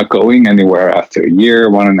company is not going anywhere after a year,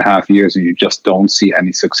 1.5 years, and you just don't see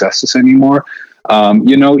any successes anymore,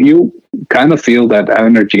 you kind of feel that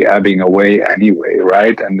energy ebbing away anyway,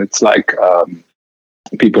 right? And it's like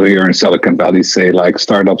people here in Silicon Valley say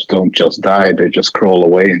startups don't just die, they just crawl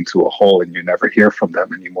away into a hole and you never hear from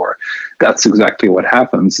them anymore. That's exactly what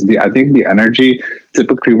happens. I think the energy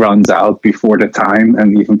typically runs out before the time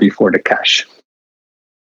and even before the cash.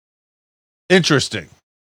 Interesting.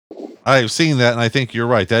 I've seen that, and I think you're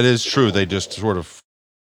right. That is true. They just sort of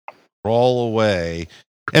crawl away.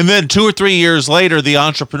 And then 2 or 3 years later, the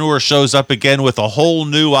entrepreneur shows up again with a whole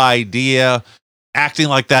new idea, acting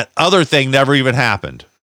like that other thing never even happened.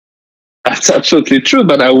 That's absolutely true.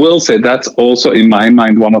 But I will say that's also, in my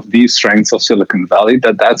mind, one of the strengths of Silicon Valley,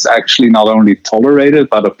 that's actually not only tolerated,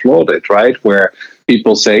 but applauded, right? Where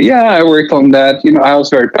people say, yeah, I worked on that. I was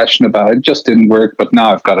very passionate about it. It just didn't work. But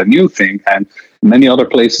now I've got a new thing. And many other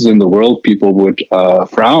places in the world, people would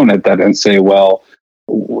frown at that and say, well,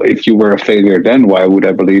 if you were a failure then, why would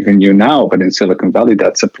I believe in you now? But in Silicon Valley,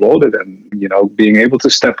 that's applauded. And, being able to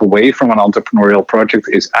step away from an entrepreneurial project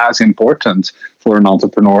is as important for an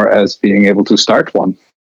entrepreneur as being able to start one.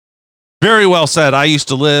 Very well said. I used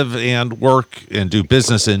to live and work and do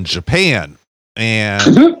business in Japan.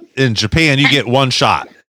 And in Japan, you get one shot.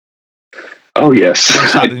 Oh, yes.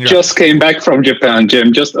 I just came back from Japan,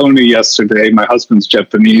 Jim, just only yesterday. My husband's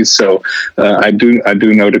Japanese, so I do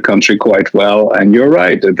know the country quite well. And you're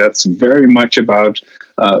right. That's very much about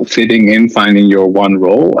fitting in, finding your one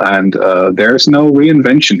role. And there's no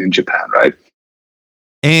reinvention in Japan, right?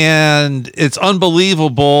 And it's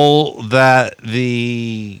unbelievable that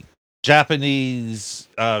the Japanese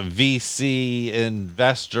VC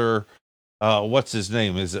investor, what's his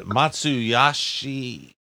name? Is it Matsuyoshi?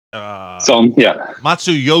 Son, yeah.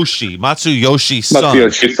 Matsuyoshi son.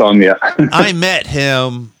 Matsuyoshi son, yeah. I met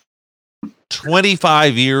him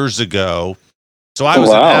 25 years ago. So I was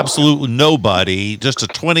an absolute nobody, just a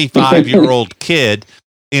 25-year-old kid.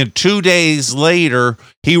 And 2 days later,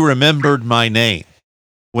 he remembered my name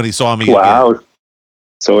when he saw me again.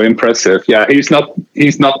 So impressive. Yeah, he's not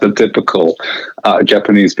the typical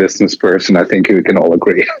Japanese business person. I think we can all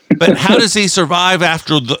agree. But how does he survive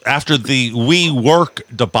after the WeWork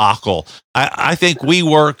debacle? I think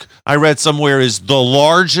WeWork, I read somewhere, is the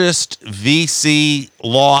largest VC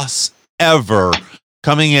loss ever,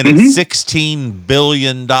 coming in at $16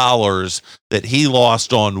 billion that he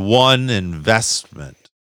lost on one investment.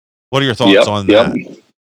 What are your thoughts on that?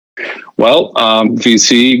 Well,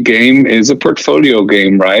 VC game is a portfolio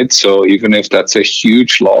game, right? So even if that's a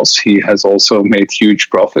huge loss, he has also made huge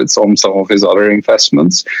profits on some of his other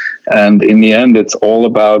investments. And in the end, it's all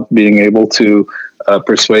about being able to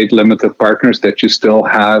persuade limited partners that you still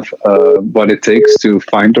have what it takes to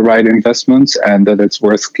find the right investments, and that it's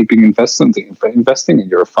worth keeping investing in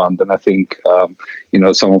your fund. And I think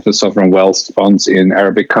some of the sovereign wealth funds in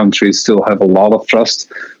Arabic countries still have a lot of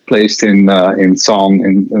trust placed in Song,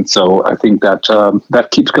 and so I think that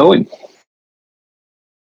that keeps going.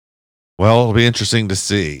 Well, it'll be interesting to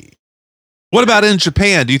see. What about in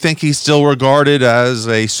Japan? Do you think he's still regarded as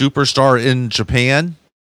a superstar in Japan?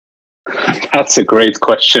 That's a great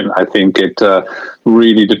question. I think it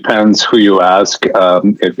really depends who you ask.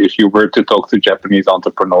 If you were to talk to Japanese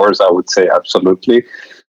entrepreneurs, I would say absolutely.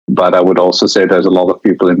 But I would also say there's a lot of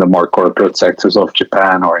people in the more corporate sectors of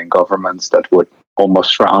Japan or in governments that would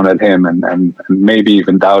almost frown at him and maybe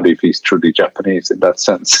even doubt if he's truly Japanese in that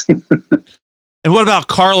sense. And what about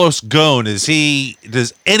Carlos Ghosn?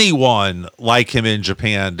 Does anyone like him in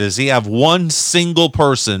Japan? Does he have one single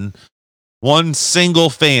person, one single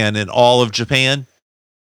fan in all of Japan?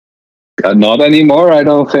 Not anymore, I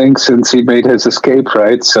don't think, since he made his escape,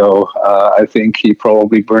 right? So I think he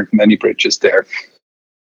probably burnt many bridges there.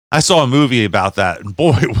 I saw a movie about that, and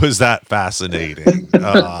boy, was that fascinating.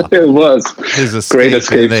 It was. His great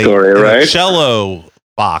escape story, right? A cello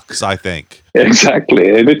box, I think. Exactly.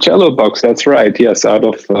 In a cello box, that's right. Yes, out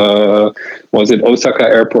of, was it Osaka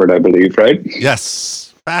Airport, I believe, right?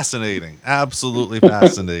 Yes. Fascinating. Absolutely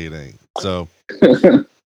fascinating. So,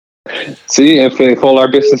 see, if all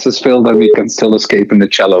our businesses fail, then we can still escape in the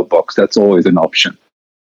cello box. That's always an option.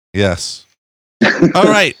 Yes. All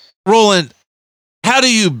right, Roland, how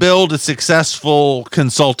do you build a successful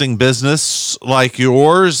consulting business like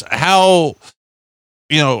yours? How,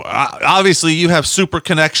 obviously you have super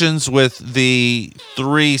connections with the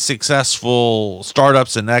 3 successful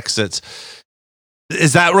startups and exits.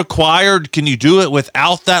 Is that required? Can you do it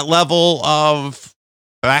without that level of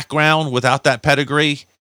background, without that pedigree?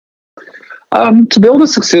 To build a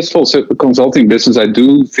successful consulting business, I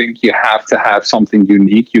do think you have to have something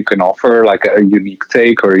unique you can offer, like a unique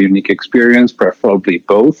take or a unique experience, preferably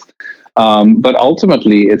both. But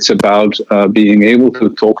ultimately, it's about being able to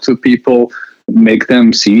talk to people, make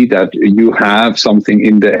them see that you have something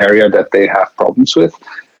in the area that they have problems with.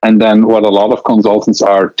 And then what a lot of consultants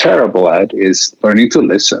are terrible at is learning to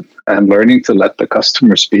listen and learning to let the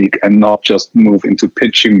customer speak and not just move into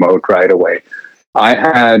pitching mode right away. I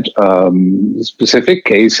had specific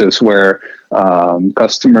cases where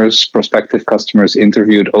prospective customers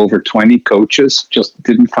interviewed over 20 coaches, just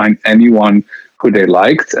didn't find anyone who they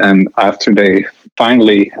liked. And after they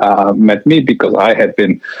finally met me, because I had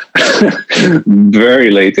been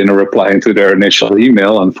very late in replying to their initial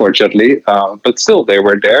email, unfortunately, but still they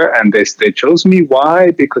were there and they chose me.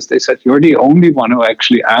 Why? Because they said, you're the only one who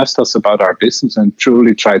actually asked us about our business and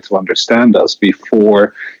truly tried to understand us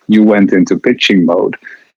before you went into pitching mode.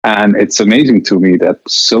 And it's amazing to me that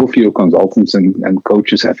so few consultants and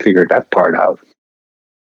coaches have figured that part out.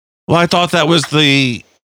 Well, I thought that was the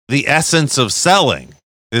essence of selling,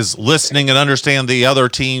 is listening and understand the other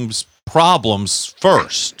team's problems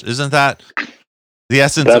first. Isn't that the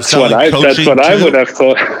essence of selling? That's what I would have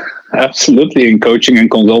thought. Absolutely. In coaching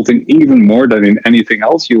and consulting, even more than in anything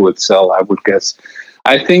else you would sell, I would guess.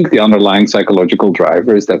 I think the underlying psychological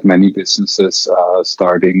driver is that many businesses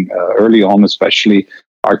starting early on, especially,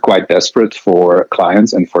 are quite desperate for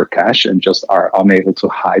clients and for cash and just are unable to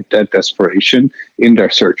hide that desperation in their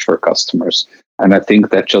search for customers. And I think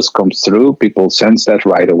that just comes through. People sense that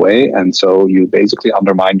right away. And so you basically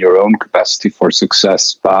undermine your own capacity for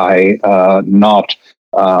success by not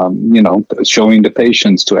showing the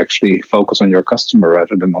patience to actually focus on your customer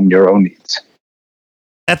rather than on your own needs.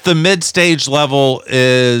 At the mid-stage level,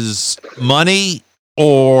 is money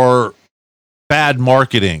or bad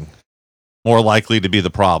marketing more likely to be the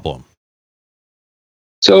problem?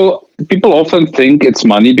 So people often think it's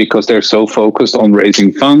money because they're so focused on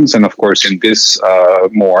raising funds. And of course, in this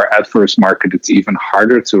more adverse market, it's even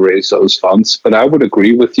harder to raise those funds. But I would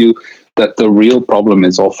agree with you that the real problem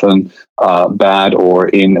is often bad or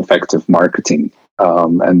ineffective marketing.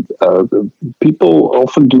 And people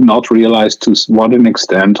often do not realize to what an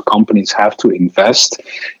extent companies have to invest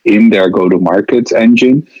in their go-to-market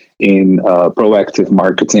engine, in proactive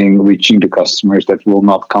marketing, reaching the customers that will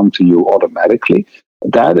not come to you automatically.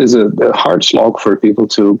 That is a hard slog for people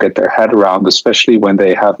to get their head around, especially when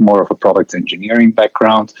they have more of a product engineering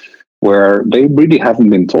background, where they really haven't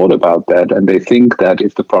been taught about that. And they think that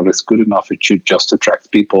if the product's good enough, it should just attract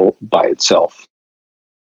people by itself.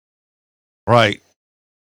 Right.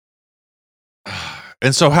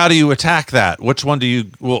 And so how do you attack that? Which one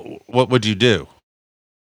what would you do?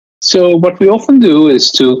 So what we often do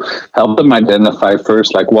is to help them identify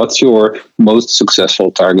first, like, what's your most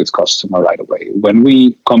successful target customer right away. When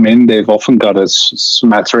we come in, they've often got a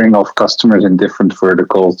smattering of customers in different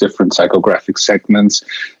verticals, different psychographic segments.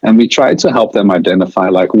 And we try to help them identify,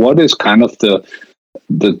 like, what is kind of the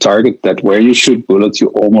target that where you shoot bullets, you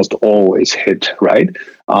almost always hit, right?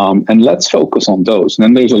 And let's focus on those. And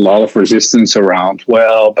then there's a lot of resistance around,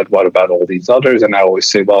 well, but what about all these others? And I always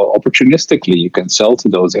say, well, opportunistically, you can sell to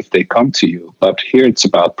those if they come to you. But here it's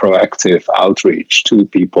about proactive outreach to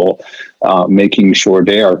people, making sure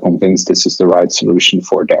they are convinced this is the right solution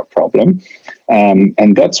for their problem.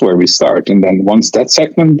 And that's where we start. And then once that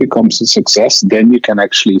segment becomes a success, then you can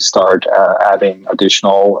actually start adding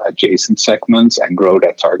additional adjacent segments and grow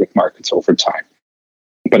that target markets over time.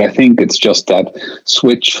 But I think it's just that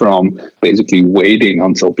switch from basically waiting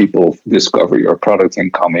until people discover your product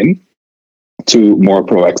and come in to more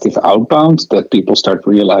proactive outbound, that people start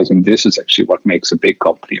realizing this is actually what makes a big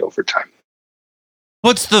company over time.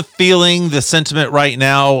 What's the feeling, the sentiment right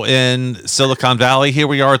now in Silicon Valley? Here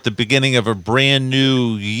we are at the beginning of a brand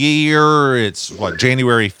new year. It's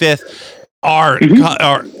January 5th. Are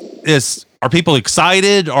people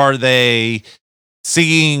excited? Are they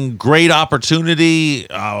seeing great opportunity?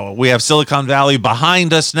 We have Silicon Valley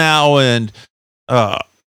behind us now, and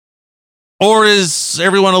or is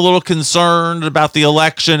everyone a little concerned about the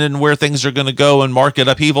election and where things are going to go and market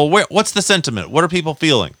upheaval? What's the sentiment? What are people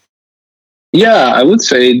feeling? Yeah, I would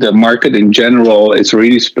say the market in general is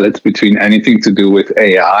really split between anything to do with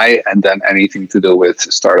AI and then anything to do with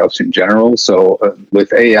startups in general. So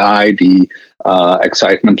with AI, the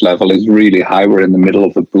excitement level is really high. We're in the middle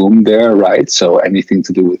of a boom there, right? So anything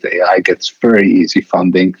to do with AI gets very easy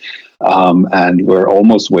funding. And we're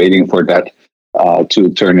almost waiting for that to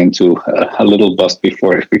turn into a little bust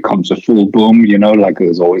before it becomes a full boom, like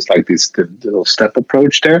there's always like this little step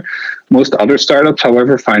approach there. Most other startups,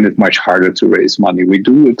 however, find it much harder to raise money. We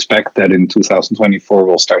do expect that in 2024,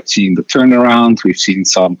 we'll start seeing the turnaround. We've seen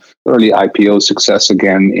some early IPO success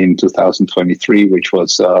again in 2023, which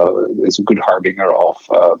is a good harbinger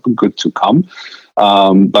of good to come.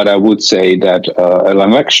 But I would say that an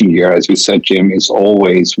election year, as you said, Jim, is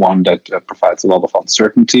always one that provides a lot of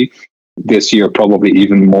uncertainty. This year, probably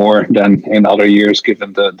even more than in other years,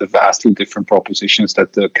 given the vastly different propositions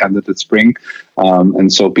that the candidates bring.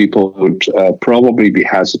 And so people would probably be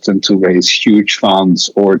hesitant to raise huge funds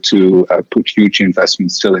or to put huge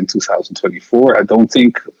investments still in 2024. I don't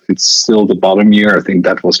think it's still the bottom year. I think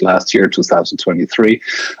that was last year, 2023.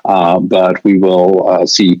 But we will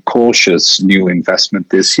see cautious new investment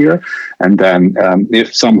this year. And then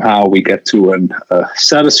if somehow we get to a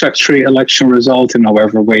satisfactory election result in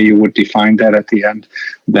however way you would define that at the end,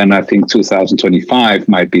 then I think 2025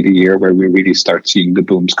 might be the year where we really start seeing the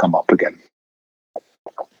booms come up again.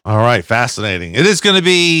 All right. Fascinating. It is going to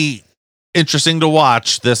be interesting to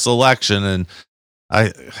watch this election. And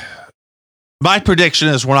my prediction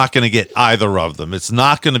is we're not going to get either of them. It's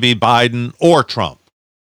not going to be Biden or Trump.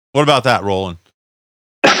 What about that, Roland?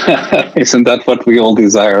 Isn't that what we all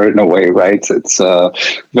desire in a way, right? It's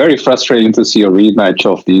very frustrating to see a rematch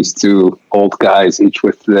of these two old guys, each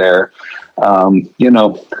with their,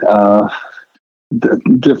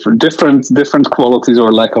 different qualities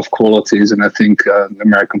or lack of qualities. And I think the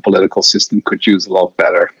American political system could use a lot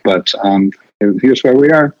better. But here's where we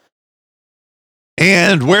are.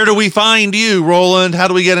 And where do we find you, Roland? How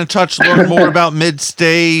do we get in touch, learn more about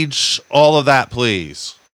Midstage, all of that,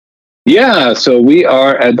 please? Yeah, so we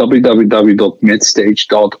are at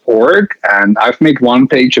www.midstage.org, and I've made one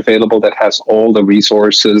page available that has all the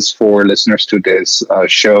resources for listeners to this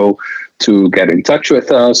show to get in touch with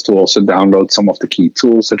us, to also download some of the key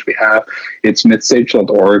tools that we have. It's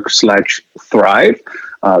midstage.org/thrive.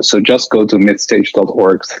 So just go to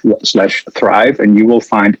midstage.org/thrive, and you will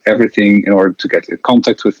find everything in order to get in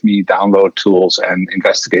contact with me, download tools, and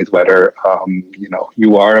investigate whether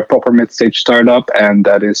you are a proper mid-stage startup, and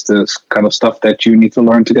that is the kind of stuff that you need to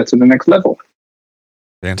learn to get to the next level.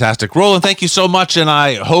 Fantastic. Roland, thank you so much, and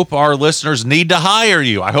I hope our listeners need to hire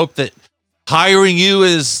you. I hope that hiring you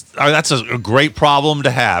that's a great problem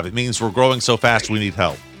to have. It means we're growing so fast we need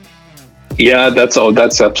help. Yeah, that's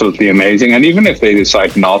absolutely amazing. And even if they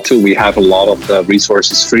decide not to, we have a lot of the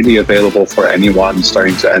resources freely available for anyone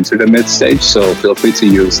starting to enter the mid-stage. So feel free to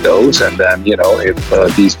use those. And then,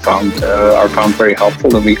 if these are found very helpful,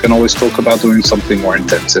 then we can always talk about doing something more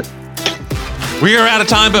intensive. We are out of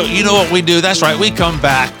time, but you know what we do. That's right. We come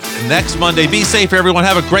back next Monday. Be safe, everyone.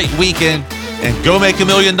 Have a great weekend and go make $1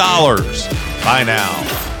 million. Bye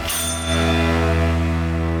now.